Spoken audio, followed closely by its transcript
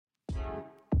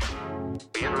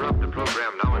We interrupt the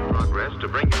program now in progress to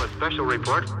bring you a special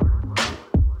report.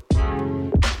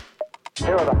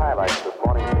 Here are the highlights this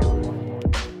morning's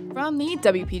news. From the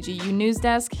WPGU News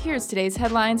Desk, here's today's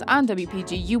headlines on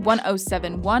WPGU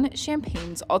 1071,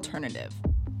 Champaign's Alternative.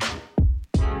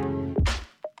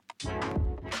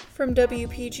 From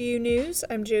WPGU News,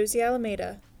 I'm Josie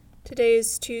Alameda. Today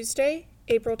is Tuesday,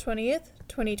 April 20th,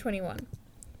 2021.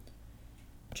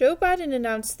 Joe Biden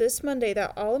announced this Monday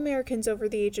that all Americans over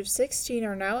the age of 16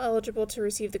 are now eligible to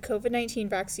receive the COVID-19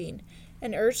 vaccine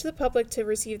and urged the public to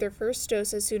receive their first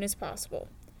dose as soon as possible.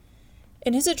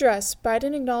 In his address,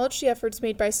 Biden acknowledged the efforts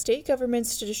made by state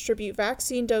governments to distribute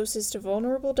vaccine doses to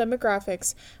vulnerable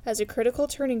demographics as a critical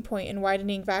turning point in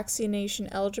widening vaccination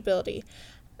eligibility,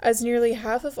 as nearly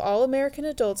half of all American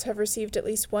adults have received at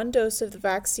least one dose of the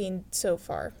vaccine so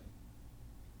far.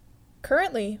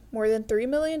 Currently, more than 3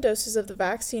 million doses of the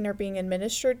vaccine are being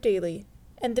administered daily,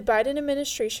 and the Biden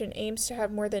administration aims to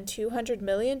have more than 200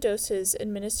 million doses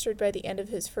administered by the end of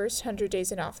his first 100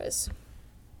 days in office.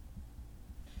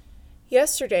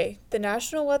 Yesterday, the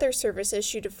National Weather Service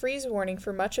issued a freeze warning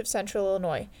for much of central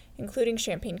Illinois, including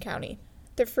Champaign County.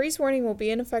 The freeze warning will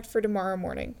be in effect for tomorrow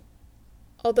morning.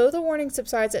 Although the warning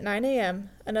subsides at 9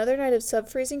 a.m., another night of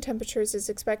sub-freezing temperatures is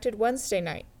expected Wednesday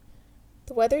night.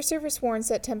 The Weather Service warns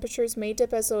that temperatures may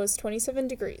dip as low as 27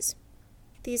 degrees.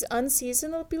 These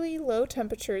unseasonably low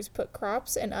temperatures put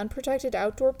crops and unprotected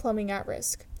outdoor plumbing at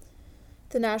risk.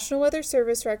 The National Weather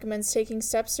Service recommends taking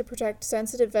steps to protect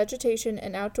sensitive vegetation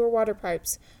and outdoor water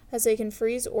pipes, as they can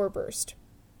freeze or burst.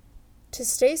 To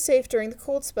stay safe during the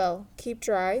cold spell, keep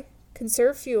dry,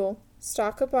 conserve fuel,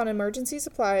 stock up on emergency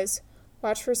supplies,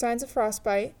 watch for signs of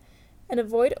frostbite, and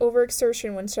avoid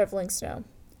overexertion when shoveling snow.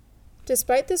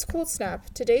 Despite this cold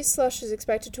snap, today's slush is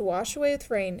expected to wash away with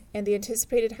rain and the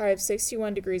anticipated high of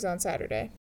 61 degrees on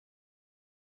Saturday.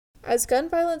 As gun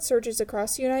violence surges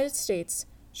across the United States,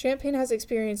 Champaign has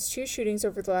experienced 2 shootings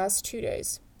over the last 2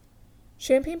 days.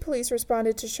 Champaign police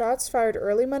responded to shots fired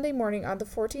early Monday morning on the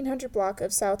 1400 block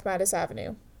of South Mattis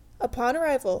Avenue. Upon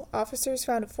arrival, officers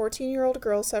found a 14-year-old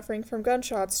girl suffering from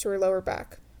gunshots to her lower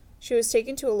back. She was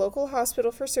taken to a local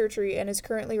hospital for surgery and is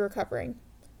currently recovering.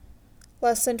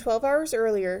 Less than 12 hours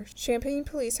earlier, Champaign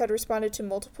police had responded to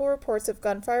multiple reports of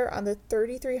gunfire on the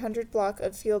 3300 block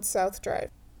of Field South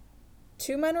Drive.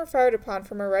 2 men were fired upon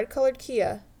from a red-colored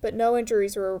Kia, but no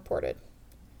injuries were reported.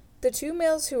 The 2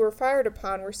 males who were fired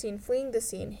upon were seen fleeing the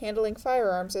scene, handling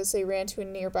firearms as they ran to a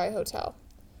nearby hotel.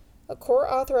 A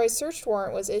court-authorized search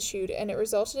warrant was issued, and it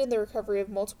resulted in the recovery of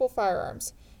multiple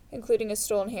firearms, including a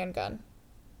stolen handgun.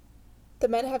 The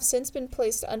men have since been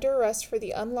placed under arrest for the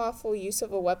unlawful use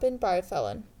of a weapon by a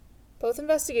felon. Both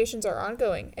investigations are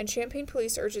ongoing, and Champaign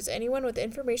Police urges anyone with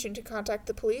information to contact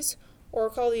the police or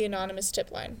call the anonymous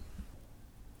tip line.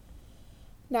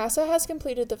 NASA has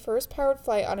completed the first powered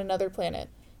flight on another planet.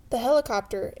 The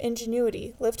helicopter,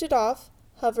 Ingenuity, lifted off,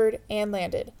 hovered, and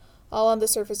landed, all on the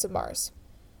surface of Mars.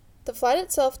 The flight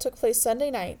itself took place Sunday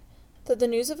night, though the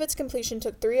news of its completion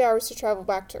took 3 hours to travel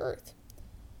back to Earth.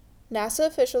 NASA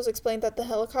officials explained that the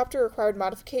helicopter required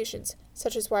modifications,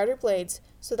 such as wider blades,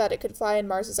 so that it could fly in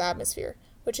Mars's atmosphere,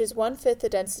 which is 1/5 the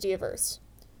density of Earth's.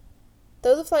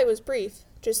 Though the flight was brief,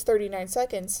 just 39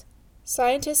 seconds,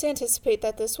 scientists anticipate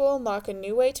that this will unlock a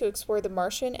new way to explore the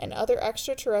Martian and other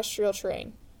extraterrestrial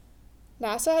terrain.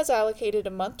 NASA has allocated a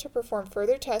month to perform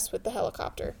further tests with the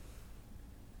helicopter.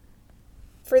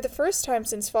 For the first time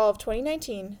since fall of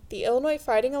 2019, the Illinois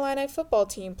Fighting Illini football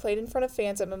team played in front of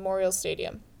fans at Memorial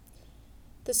Stadium.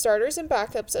 The starters and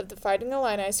backups of the Fighting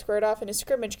Illini squared off in a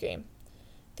scrimmage game.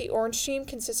 The orange team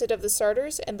consisted of the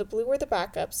starters and the blue were the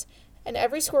backups, and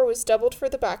every score was doubled for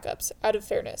the backups, out of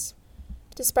fairness.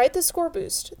 Despite the score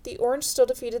boost, the orange still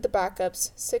defeated the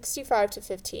backups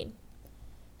 65-15.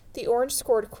 The orange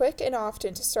scored quick and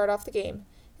often to start off the game,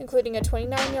 including a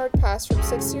 29-yard pass from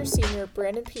 6th-year senior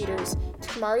Brandon Peters to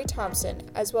Kamari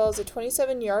Thompson, as well as a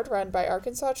 27-yard run by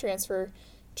Arkansas transfer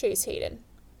Chase Hayden.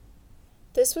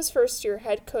 This was first-year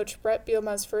head coach Brett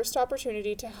Bielema's first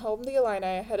opportunity to helm the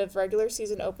Illini ahead of regular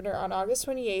season opener on August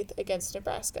 28th against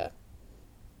Nebraska.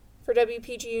 For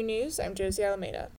WPGU News, I'm Josie Alameda.